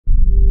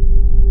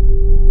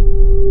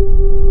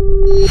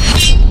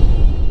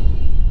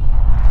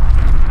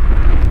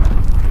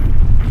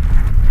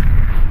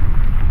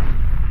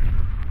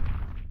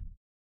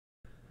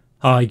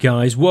Hi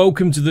guys,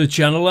 welcome to the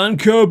channel and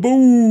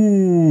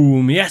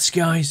kaboom! Yes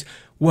guys,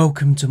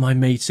 welcome to my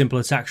Made Simple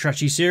Attack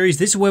Strategy series.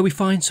 This is where we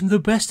find some of the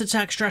best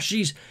attack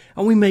strategies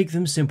and we make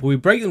them simple. We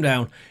break them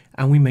down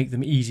and we make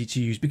them easy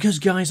to use. Because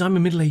guys, I'm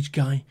a middle-aged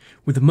guy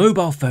with a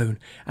mobile phone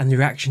and the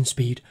reaction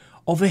speed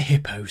of a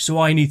hippo. So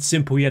I need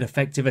simple yet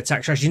effective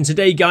attack strategy. And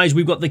today guys,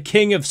 we've got the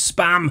king of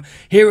spam.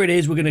 Here it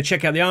is. We're going to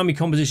check out the army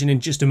composition in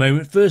just a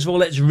moment. First of all,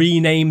 let's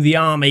rename the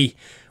army.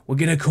 We're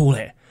going to call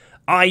it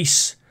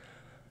Ice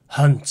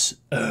Hunter.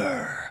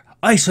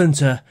 Ice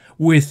Hunter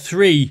with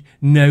 3,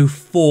 no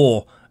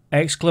 4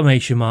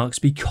 exclamation marks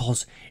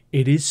because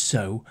it is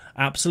so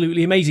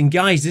absolutely amazing.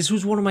 Guys, this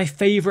was one of my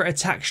favourite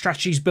attack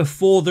strategies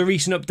before the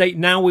recent update.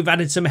 Now we've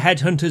added some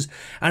Headhunters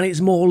and it's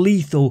more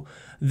lethal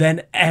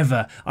than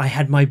ever. I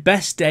had my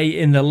best day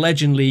in the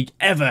Legend League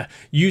ever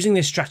using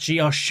this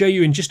strategy. I'll show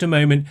you in just a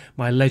moment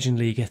my Legend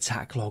League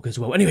attack log as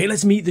well. Anyway,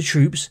 let's meet the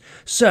troops.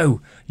 So,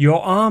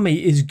 your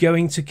army is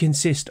going to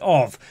consist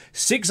of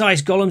 6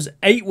 Ice Golems,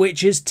 8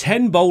 Witches,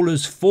 10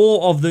 Bowlers,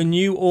 4 of the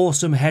new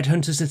awesome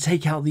Headhunters to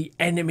take out the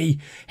enemy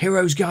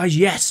heroes, guys.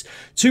 Yes,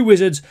 2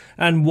 Wizards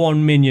and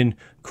 1 Minion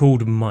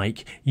called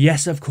Mike.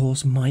 Yes, of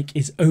course, Mike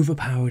is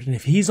overpowered, and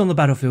if he's on the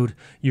battlefield,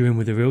 you're in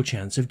with a real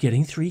chance of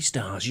getting 3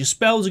 stars. Your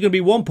spells are going to be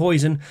 1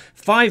 poison,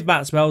 5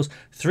 bat spells,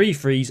 3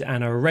 freeze,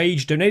 and a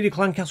rage. Donated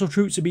clan castle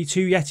troops will be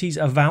 2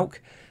 Yetis, a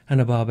Valk, and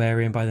a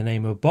barbarian by the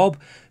name of Bob.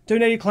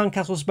 Donated clan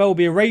castle spell will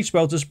be a rage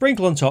spell to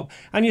sprinkle on top,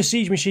 and your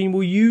siege machine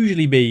will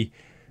usually be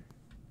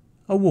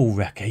a wall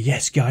wrecker.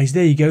 Yes, guys,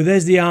 there you go.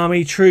 There's the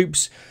army,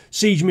 troops,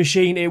 siege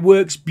machine. It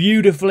works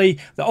beautifully.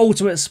 The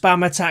ultimate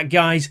spam attack,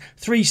 guys.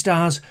 3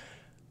 stars.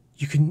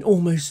 You can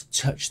almost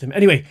touch them.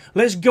 Anyway,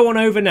 let's go on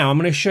over now. I'm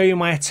going to show you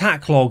my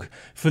attack log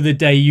for the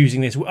day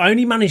using this. I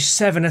only managed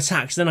 7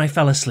 attacks, then I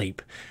fell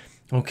asleep.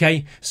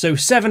 Okay, so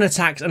 7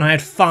 attacks and I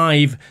had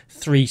 5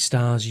 3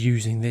 stars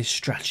using this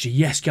strategy.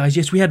 Yes, guys,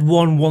 yes, we had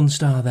 1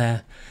 star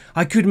there.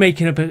 I could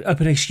make up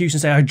an excuse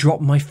and say I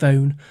dropped my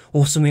phone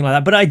or something like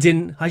that, but I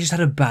didn't. I just had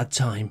a bad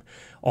time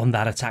on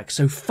that attack.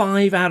 So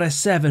 5 out of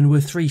 7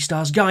 were 3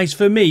 stars. Guys,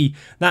 for me,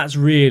 that's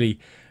really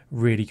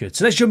good.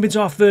 So let's jump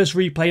into our first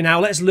replay now.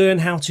 Let's learn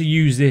how to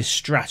use this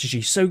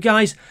strategy. So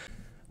guys,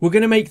 we're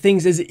going to make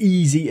things as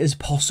easy as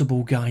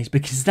possible, guys,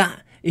 because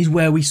that is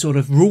where we sort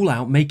of rule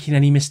out making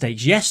any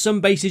mistakes. Yes,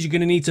 some bases you're going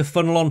to need to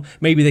funnel on,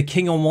 maybe the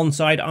king on one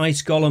side,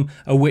 ice golem,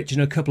 a witch,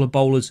 and a couple of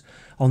bowlers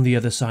on the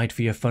other side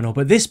for your funnel.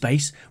 But this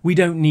base, we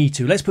don't need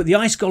to. Let's put the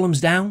ice golems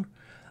down,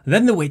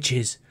 then the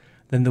witches,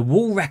 then the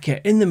wall wrecker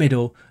in the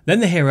middle,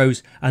 then the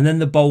heroes, and then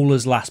the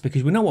bowlers last,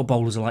 because we know what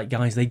bowlers are like,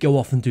 guys. They go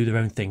off and do their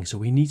own thing, so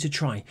we need to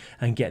try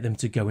and get them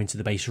to go into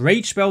the base.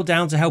 Rage spell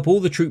down to help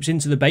all the troops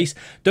into the base.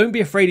 Don't be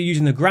afraid of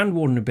using the Grand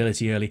Warden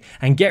ability early,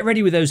 and get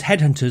ready with those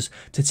Headhunters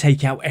to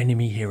take out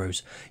enemy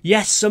heroes.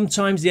 Yes,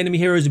 sometimes the enemy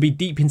heroes will be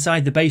deep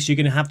inside the base, so you're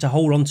going to have to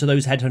hold on to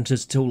those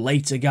Headhunters till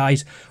later,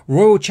 guys.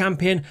 Royal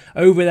Champion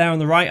over there on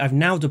the right, I've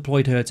now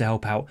deployed her to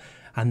help out.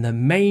 And the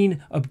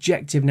main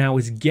objective now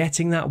is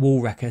getting that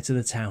wall wrecker to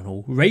the town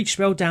hall. Rage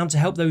spell down to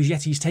help those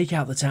Yetis take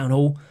out the town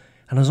hall.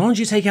 And as long as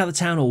you take out the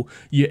town hall,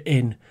 you're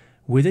in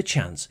with a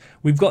chance.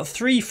 We've got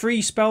 3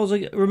 free spells.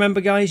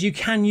 Remember, guys, you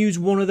can use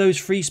one of those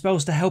free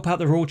spells to help out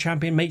the Royal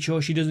Champion. Make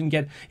sure she doesn't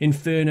get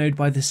infernoed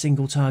by the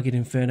single target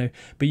inferno.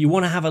 But you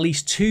want to have at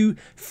least 2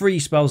 free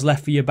spells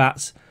left for your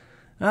bats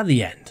at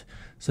the end.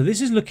 So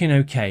this is looking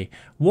okay.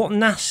 What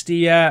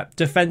nasty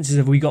defenses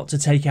have we got to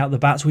take out the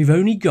bats? We've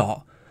only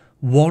got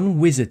 1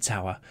 wizard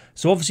tower.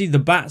 So obviously the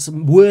bats'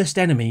 worst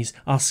enemies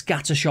are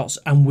scatter shots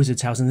and wizard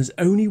towers, and there's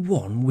only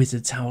 1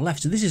 wizard tower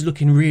left. So this is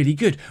looking really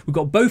good. We've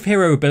got both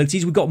hero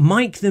abilities. We've got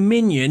Mike the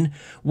Minion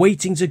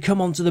waiting to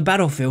come onto the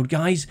battlefield,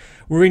 guys.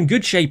 We're in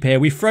good shape here.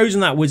 We've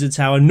frozen that wizard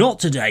tower. Not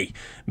today,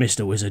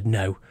 Mr. Wizard,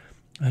 no.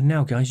 And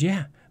now, guys,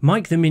 yeah,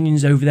 Mike the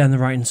Minion's over there on the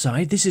right hand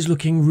side. This is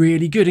looking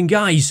really good. And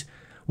guys,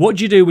 what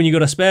do you do when you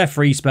got a spare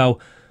free spell?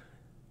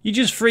 You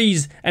just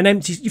freeze an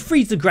empty... You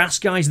freeze the grass,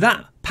 guys.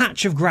 That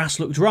patch of grass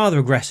looked rather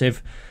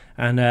aggressive.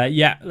 And,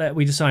 yeah,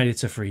 we decided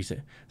to freeze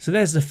it. So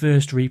there's the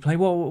first replay.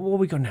 What have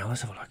we got now?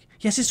 Let's have a look.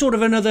 Yes, it's sort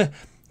of another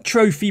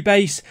trophy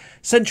base.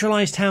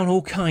 Centralised town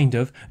hall, kind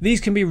of.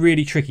 These can be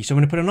really tricky. So I'm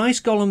going to put a nice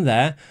golem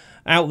there,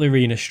 out the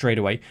arena straight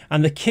away.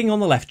 And the king on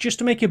the left, just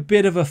to make a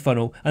bit of a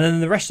funnel. And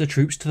then the rest of the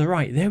troops to the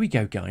right. There we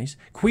go, guys.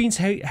 Queen's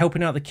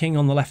helping out the king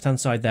on the left-hand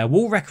side there.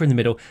 Wall wrecker in the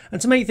middle.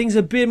 And to make things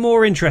a bit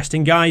more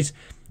interesting, guys...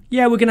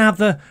 Yeah, we're going to have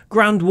the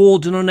Grand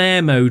Warden on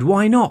air mode.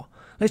 Why not?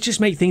 Let's just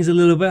make things a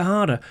little bit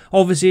harder.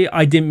 Obviously,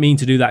 I didn't mean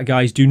to do that,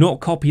 guys. Do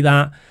not copy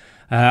that.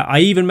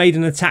 I even made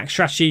an attack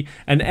strategy,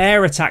 an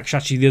air attack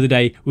strategy the other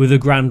day with a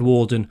Grand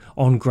Warden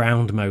on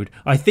ground mode.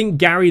 I think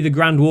Gary the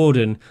Grand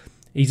Warden,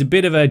 he's a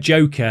bit of a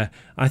joker.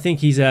 I think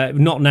he's,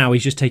 not now,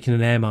 he's just taken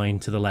an air mine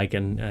to the leg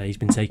and he's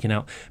been taken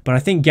out. But I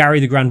think Gary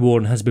the Grand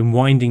Warden has been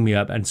winding me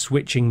up and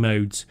switching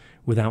modes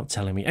without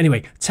telling me.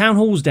 Anyway, town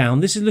hall's down.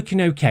 This is looking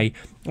okay.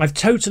 I've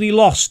totally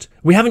lost.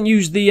 We haven't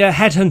used the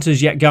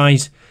Headhunters yet,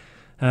 guys.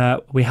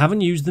 We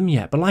haven't used them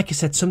yet, but like I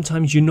said,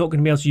 sometimes you're not going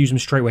to be able to use them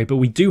straight away, but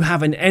we do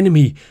have an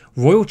enemy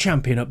royal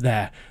champion up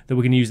there that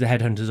we're going to use the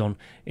headhunters on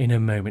in a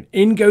moment.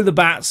 In go the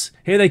bats.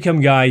 Here they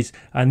come, guys.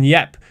 And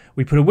yep,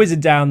 we put a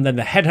wizard down, then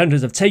the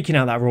headhunters have taken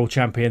out that royal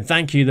champion.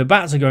 Thank you. The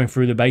bats are going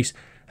through the base.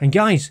 And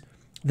guys,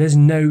 there's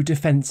no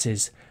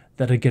defenses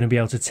that are going to be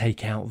able to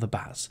take out the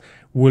bats.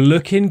 We're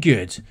looking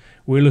good.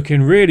 We're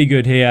looking really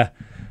good here.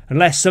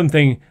 Unless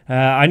something,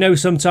 I know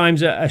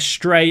sometimes a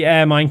stray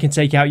air mine can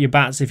take out your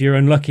bats if you're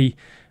unlucky,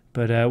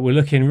 but we're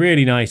looking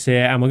really nice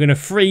here, and we're going to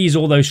freeze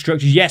all those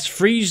structures. Yes,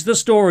 freeze the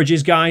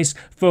storages, guys,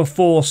 for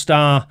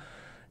 4-star.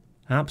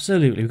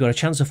 Absolutely, we've got a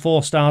chance of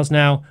 4 stars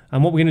now,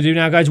 and what we're going to do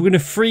now, guys, we're going to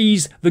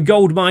freeze the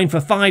gold mine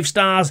for 5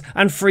 stars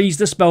and freeze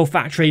the spell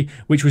factory,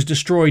 which was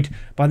destroyed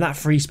by that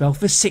free spell,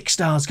 for 6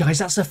 stars, guys.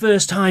 That's the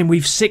first time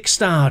we've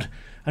 6-starred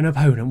an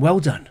opponent. Well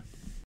done.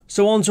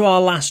 So on to our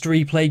last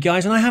replay,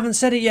 guys, and I haven't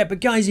said it yet, but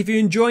guys, if you're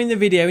enjoying the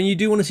video and you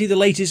do want to see the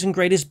latest and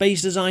greatest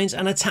base designs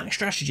and attack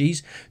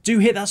strategies, do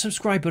hit that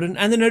subscribe button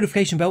and the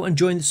notification bell and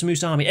join the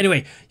Samus army.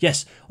 Anyway,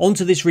 yes, on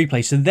to this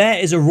replay. So there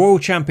is a royal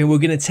champion. We're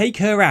going to take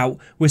her out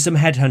with some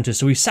headhunters.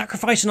 So we've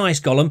sacrificed an ice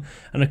golem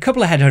and a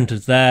couple of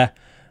headhunters there,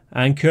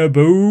 and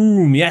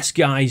kaboom! Yes,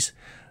 guys,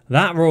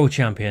 that royal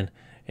champion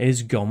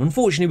is gone.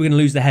 Unfortunately, we're going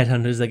to lose the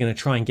headhunters. They're going to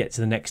try and get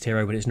to the next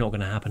hero, but it's not going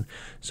to happen.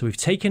 So we've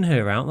taken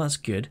her out. That's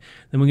good.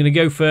 Then we're going to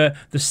go for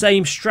the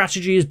same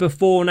strategy as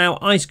before now.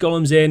 Ice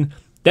golems in,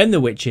 then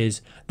the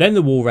witches, then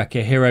the wall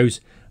wrecker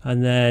heroes,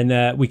 and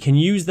then we can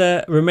use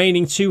the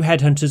remaining 2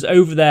 headhunters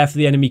over there for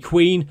the enemy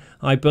queen,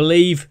 I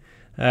believe.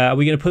 Are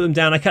we going to put them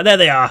down? There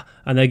they are.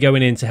 And they're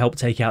going in to help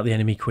take out the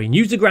enemy queen.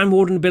 Use the Grand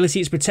Warden ability.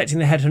 It's protecting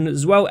the headhunters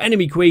as well.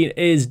 Enemy queen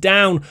is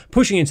down,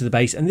 pushing into the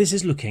base. And this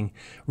is looking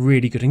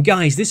really good. And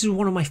guys, this is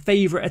one of my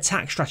favourite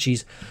attack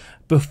strategies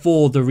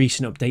before the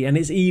recent update. And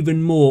it's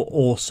even more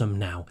awesome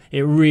now.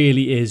 It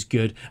really is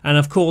good. And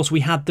of course,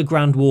 we had the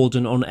Grand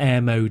Warden on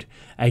air mode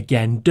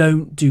again.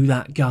 Don't do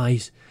that,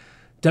 guys.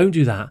 Don't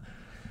do that.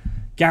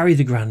 Gary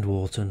the Grand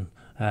Warden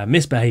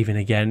misbehaving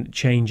again,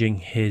 changing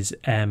his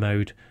air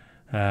mode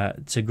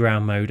to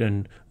ground mode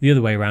and the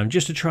other way around,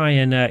 just to try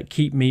and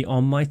keep me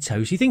on my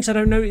toes. He thinks I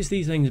don't notice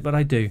these things, but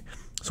I do.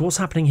 So what's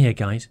happening here,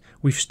 guys?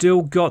 We've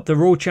still got the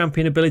Royal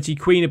Champion ability,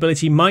 Queen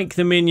ability. Mike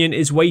the Minion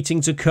is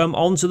waiting to come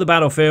onto the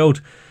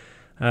battlefield.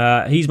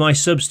 He's my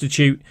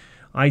substitute.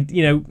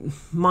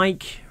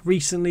 Mike,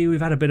 recently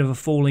we've had a bit of a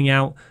falling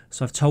out,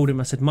 so I've told him,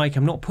 I said, Mike,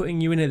 I'm not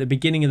putting you in at the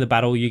beginning of the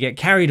battle. You get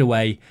carried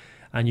away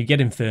and you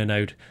get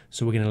infernoed,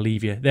 so we're going to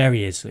leave you. There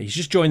he is. He's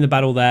just joined the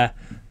battle there.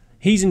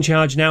 He's in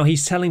charge now.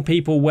 He's telling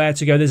people where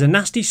to go. There's a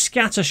nasty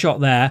scatter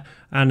shot there,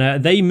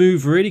 and they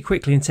move really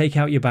quickly and take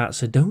out your bats,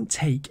 so don't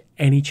take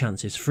any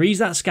chances. Freeze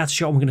that scatter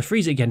shot. We're going to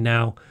freeze it again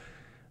now.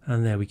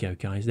 And there we go,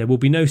 guys. There will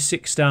be no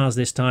 6 stars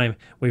this time.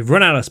 We've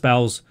run out of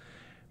spells,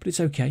 but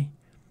it's okay.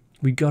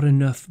 We got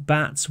enough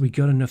bats. We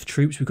got enough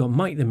troops. We've got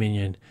Mike the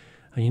Minion.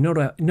 And you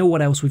know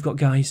what else we've got,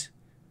 guys?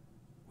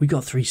 We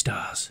got 3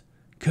 stars.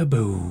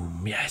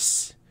 Kaboom.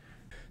 Yes.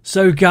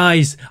 So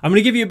guys, I'm going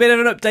to give you a bit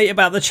of an update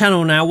about the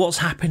channel now, what's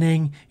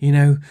happening,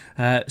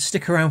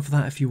 stick around for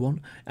that if you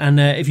want,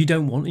 and if you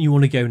don't want and you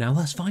want to go now,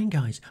 that's fine,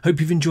 guys.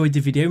 Hope you've enjoyed the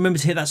video. Remember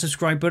to hit that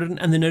subscribe button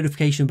and the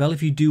notification bell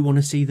if you do want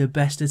to see the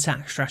best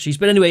attack strategies.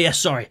 But anyway, yes,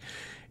 sorry.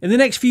 In the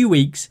next few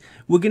weeks,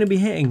 we're going to be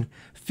hitting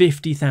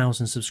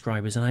 50,000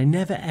 subscribers, and I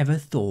never ever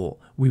thought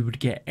we would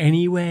get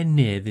anywhere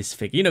near this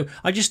figure.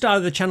 I just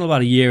started the channel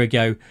about a year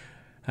ago,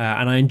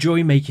 and I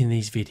enjoy making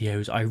these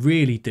videos. I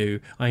really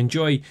do. I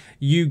enjoy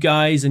you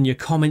guys and your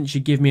comments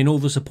you give me and all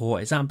the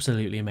support. It's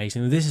absolutely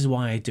amazing. This is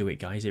why I do it,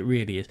 guys. It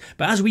really is.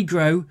 But as we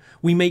grow,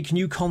 we make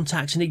new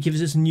contacts and it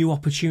gives us new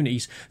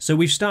opportunities. So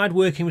we've started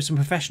working with some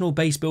professional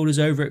base builders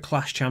over at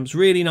Clash Champs.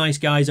 Really nice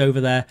guys over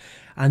there.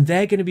 And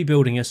they're going to be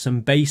building us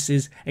some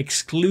bases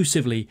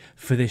exclusively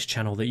for this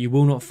channel that you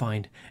will not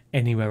find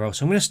anywhere else.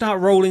 So I'm going to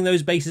start rolling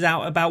those bases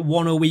out, about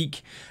 1 a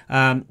week.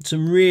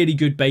 Some really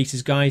good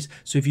bases, guys.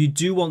 So if you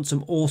do want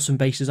some awesome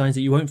base designs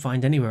that you won't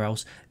find anywhere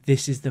else,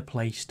 this is the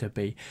place to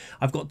be.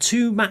 I've got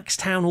 2 max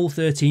Town Hall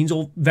 13s,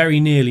 or very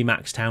nearly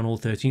max Town Hall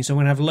 13s. So I'm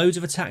going to have loads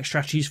of attack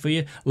strategies for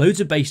you, loads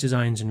of base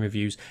designs and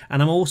reviews.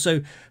 And I'm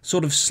also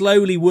sort of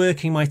slowly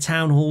working my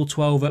Town Hall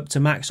 12 up to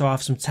max. So I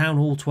have some Town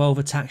Hall 12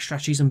 attack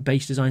strategies and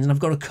base designs. And I've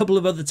got a couple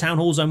of other Town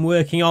Halls I'm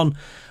working on.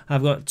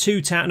 I've got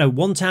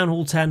 1 Town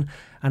Hall 10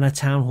 and a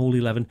Town Hall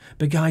 11.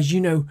 But guys,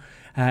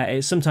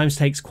 it sometimes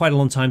takes quite a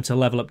long time to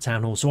level up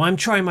Town Hall. So I'm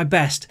trying my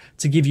best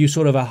to give you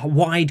sort of a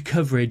wide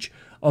coverage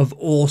of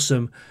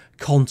awesome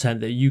content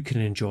that you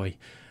can enjoy.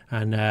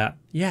 And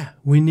yeah,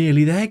 we're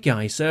nearly there,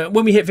 guys.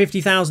 When we hit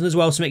 50,000 as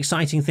well, some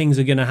exciting things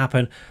are going to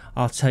happen.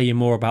 I'll tell you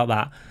more about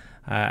that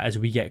as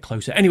we get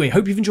closer. Anyway,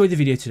 hope you've enjoyed the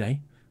video today.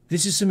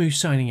 This is Samus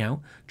signing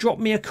out. Drop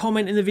me a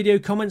comment in the video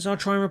comments. I'll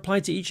try and reply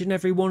to each and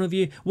every one of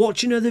you.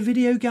 Watch another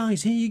video,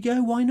 guys. Here you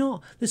go. Why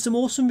not? There's some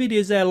awesome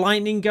videos there.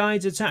 Lightning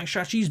guides, attack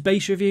strategies,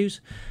 base reviews.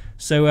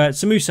 So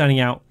Samus signing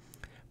out.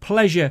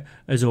 Pleasure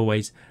as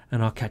always.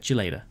 And I'll catch you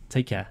later.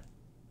 Take care.